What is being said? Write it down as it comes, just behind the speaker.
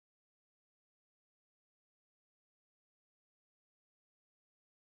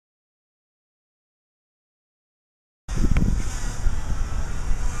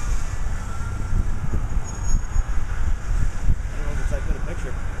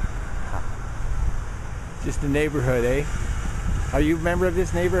Just a neighborhood, eh? Are you a member of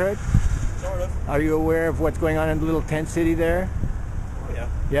this neighborhood? Sort of. Are you aware of what's going on in the little tent city there? Oh, yeah.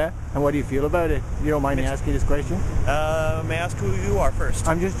 Yeah? And what do you feel about it? You don't mind me asking this question? May I ask who you are first?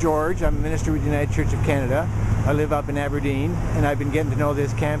 I'm just George. I'm a minister with the United Church of Canada. I live up in Aberdeen, and I've been getting to know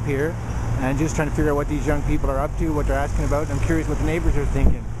this camp here, and just trying to figure out what these young people are up to, what they're asking about. I'm curious what the neighbors are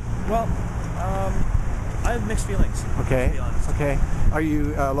thinking. Well, I have mixed feelings. Okay. To be honest. Okay. Are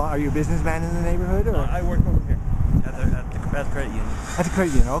you a businessman in the neighborhood, or? I work over here at the credit union. At the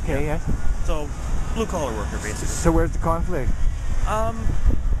credit union. Okay. Yeah. Yes. So, blue collar worker basically. So where's the conflict?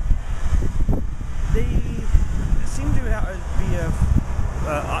 They seem to be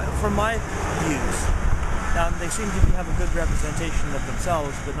from my views, they seem to have a good representation of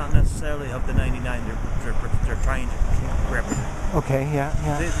themselves, but not necessarily of the 99 they're trying to represent. Okay, yeah.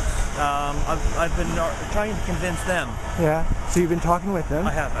 I've been trying to convince them. Yeah. So you've been talking with them?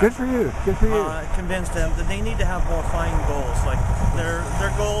 I have. Good for you. Good for you. Convince them that they need to have more fine goals. Like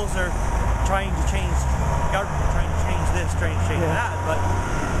their goals are trying to change government, trying to change this, trying to change that, but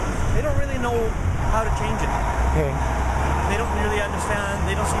they don't really know how to change it. Okay. They don't really understand.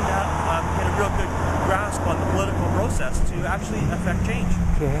 They don't seem to get a real good grasp on the political process to actually affect change.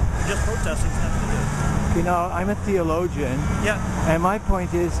 Okay. Just protesting is nothing to do. Okay, now I'm a theologian. Yeah. And my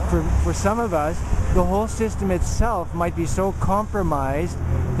point is, for some of us, the whole system itself might be so compromised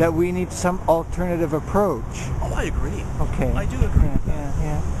that we need some alternative approach. Oh, I agree. Okay. I do agree.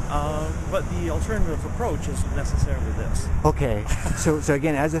 Yeah. But the alternative approach isn't necessarily this. Okay. So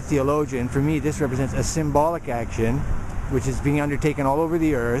again, as a theologian, for me, this represents a symbolic action, which is being undertaken all over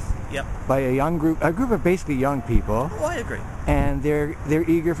the earth. Yep. By a group of basically young people. Oh, I agree. And they're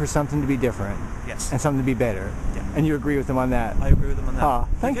eager for something to be different. Yes. And something to be better. Yeah. And you agree with them on that? I agree with them on that. Ah,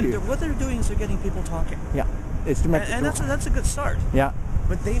 thank you. What they're doing is they're getting people talking. Yeah. It's and that's a good start. Yeah.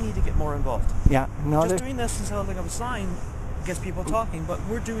 But they need to get more involved. Yeah. No. Just doing this is holding up a sign gets people talking, but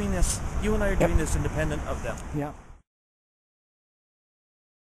we're doing this. You and I are doing this independent of them. Yeah.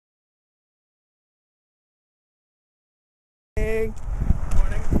 Hey.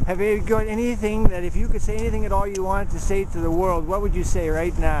 Morning. Have you got anything that, if you could say anything at all you wanted to say to the world, what would you say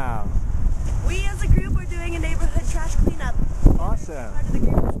right now? We as a group are doing a neighborhood trash cleanup. Awesome. Part of the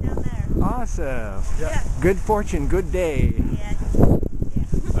group is down there. Awesome. Yeah. Good fortune, good day. Yeah. All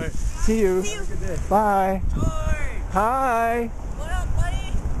right. See you. See you. Good day. Bye. George. Hi. What up,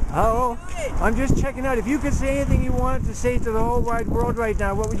 buddy? Oh, What are you doing? I'm just checking out. If you could say anything you wanted to say to the whole wide world right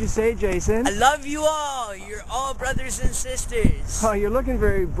now, what would you say, Jason? I love you all. You're all brothers and sisters. Oh, you're looking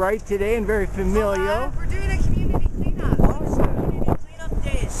very bright today and very familiar. We're doing a community cleanup. Awesome. Community cleanup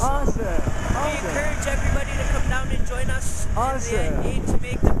days. Awesome. We Awesome. encourage everybody to come down and join us. Awesome. In the aim to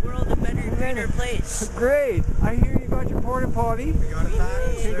make the world a better, greener place. Great. I hear you got your porta potty. We got it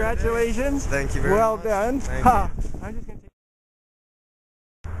back. Congratulations. Thank you very well much. done. Thank Ha. you. I'm just gonna take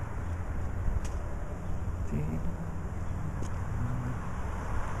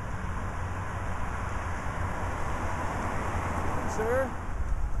Sir.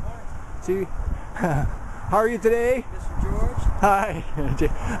 See, how are you today? Mr. George. Hi,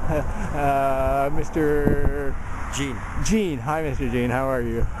 Mr. Gene. Gene. Hi, Mr. Gene. How are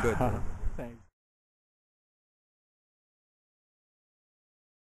you? Good. Thanks.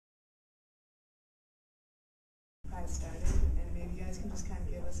 I started, and maybe you guys can just kind of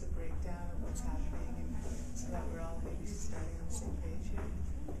give us a breakdown of what's happening, and so that we're all maybe starting on the same page here.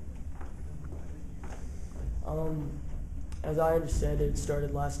 As I understand it, it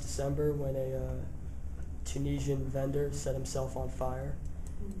started last December when a Tunisian vendor set himself on fire,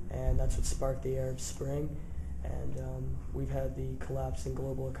 and that's what sparked the Arab Spring. And we've had the collapse in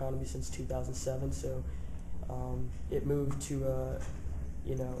global economy since 2007, so it moved to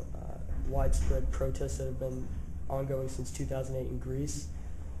widespread protests that have been ongoing since 2008 in Greece.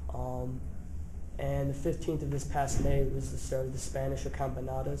 And the 15th of this past May was the start of the Spanish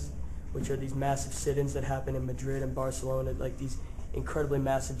Acampanadas, which are these massive sit-ins that happen in Madrid and Barcelona, like these incredibly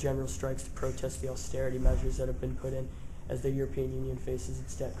massive general strikes to protest the austerity measures that have been put in as the European Union faces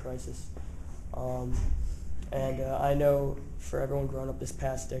its debt crisis. I know for everyone growing up this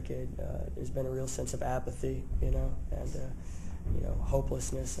past decade, there's been a real sense of apathy, and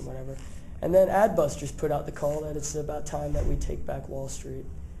hopelessness and whatever. And then Adbusters put out the call that it's about time that we take back Wall Street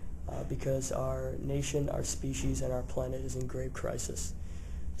because our nation, our species, and our planet is in grave crisis.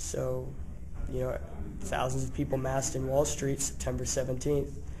 So, thousands of people massed in Wall Street September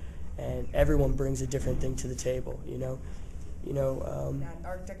 17th, and everyone brings a different thing to the table,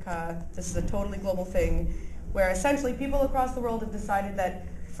 Antarctica, this is a totally global thing, where essentially people across the world have decided that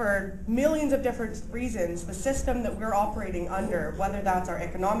for millions of different reasons, the system that we're operating under, whether that's our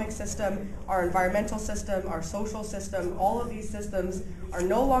economic system, our environmental system, our social system, all of these systems are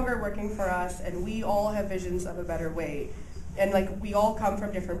no longer working for us, and we all have visions of a better way. And like, we all come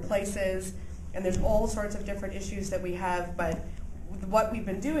from different places, and there's all sorts of different issues that we have, but what we've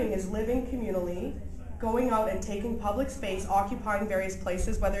been doing is living communally, going out and taking public space, occupying various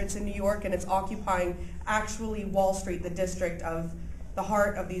places, whether it's in New York and it's occupying actually Wall Street, the district of the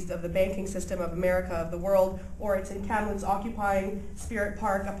heart of the banking system of America, of the world, or it's in Kamloops occupying Spirit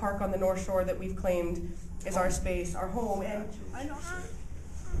Park, a park on the North Shore that we've claimed is our space, our home. And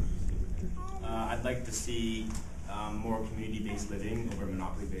I'd like to see more community-based living over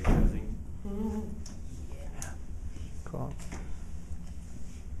monopoly-based housing. Cool.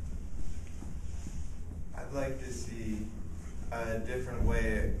 I'd like to see a different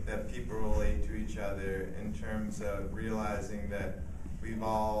way that people relate to each other in terms of realizing that we've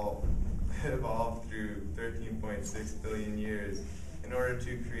all evolved through 13.6 billion years in order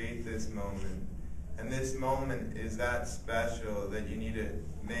to create this moment. And this moment is that special that you need to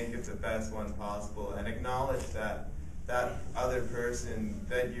make it the best one possible and acknowledge that that other person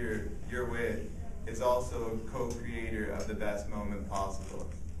that you're with is also a co-creator of the best moment possible.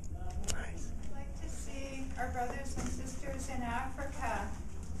 Our brothers and sisters in Africa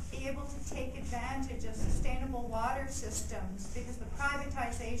be able to take advantage of sustainable water systems, because the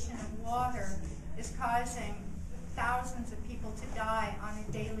privatization of water is causing thousands of people to die on a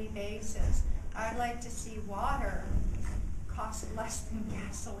daily basis. I'd like to see water cost less than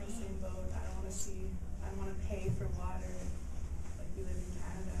gasoline. Same boat. I don't want to pay for water. Like, we live in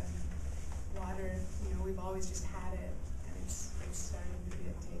Canada. Water, we've always just had it, and it's starting to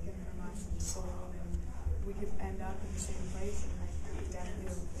get taken from us and sold. We could end up in the same place, and I definitely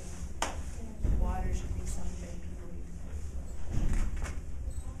don't think water should be something people need to pay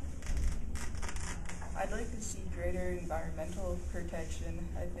for. I'd like to see greater environmental protection.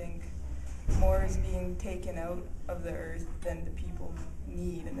 I think more is being taken out of the earth than the people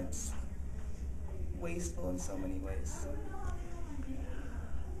need, and it's wasteful in so many ways.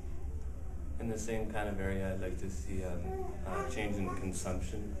 In the same kind of area, I'd like to see a change in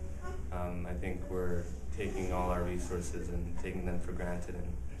consumption. I think we're taking all our resources and taking them for granted,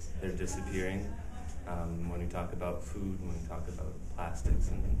 and they're disappearing. When we talk about food, when we talk about plastics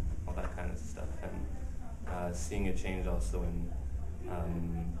and all that kind of stuff, and seeing a change also in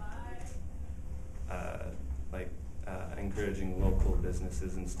encouraging local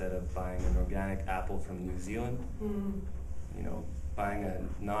businesses instead of buying an organic apple from New Zealand. Buying a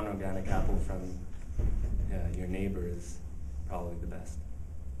non-organic apple from your neighbor is probably the best.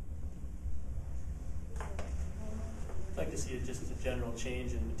 I'd like to see just a general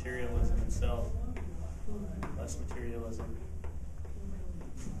change in materialism itself. Less materialism,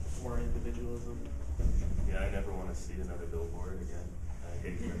 more individualism. Yeah, I never want to see another billboard again. I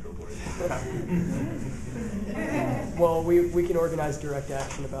hate my billboards. Well, we can organize direct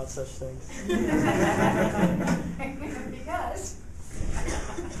action about such things. Because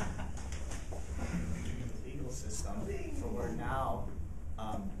legal system for where now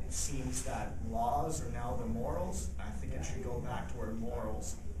it seems that laws are now the morals. I think it should go back to where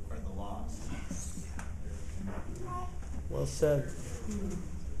morals are the laws. Well said.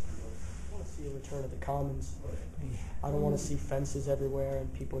 I want to see a return of the commons. I don't want to see fences everywhere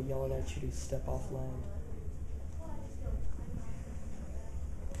and people yelling at you to step off land.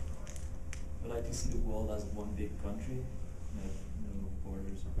 I'd like to see the world as one big country, no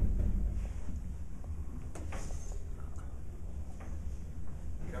borders.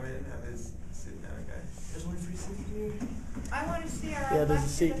 Come in and have his sit down, guys. There's one free seat here. I want to see our Yeah, there's a elected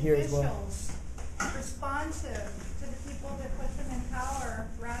seat here as well. officials responsive to the people that put them in power,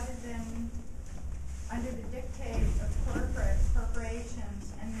 rather than under the dictate of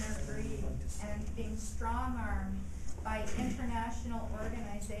corporations and their greed, and being strong-armed by international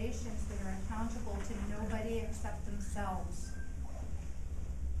organizations that are accountable to nobody except themselves.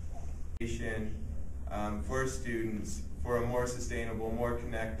 For students, for a more sustainable, more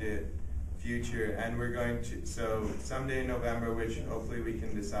connected future, and we're going to, so someday in November, which hopefully we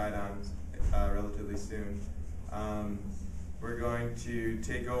can decide on relatively soon, we're going to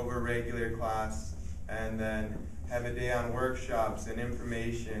take over regular class and then have a day on workshops and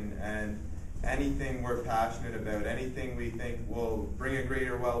information and anything we're passionate about, anything we think will bring a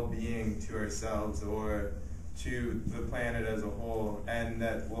greater well-being to ourselves or to the planet as a whole, and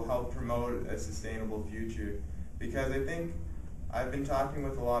that will help promote a sustainable future. Because I think I've been talking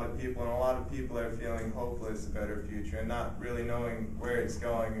with a lot of people, and a lot of people are feeling hopeless about our future and not really knowing where it's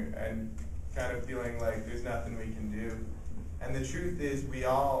going and kind of feeling like there's nothing we can do. And the truth is, we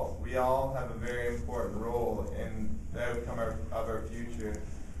all have a very important role in the outcome of our future.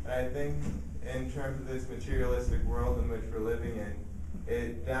 And I think in terms of this materialistic world in which we're living in,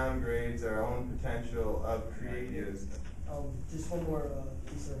 it downgrades our own potential of creatives. Just one more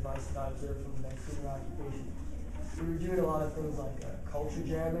piece of advice that I observed from the next student occupation. We were doing a lot of things like culture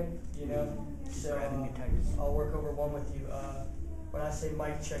jamming, you know. So I'll work over one with you. When I say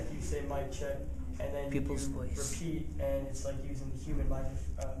mic check, you say mic check, and then People's you voice. repeat, and it's like using the human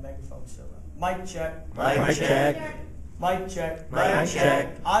megaphone. So mic check, Mic check. mic check, Mic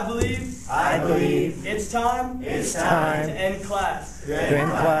check. I believe. I believe. It's time. It's time. to end class. To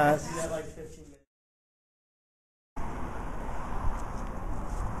end class. Do that like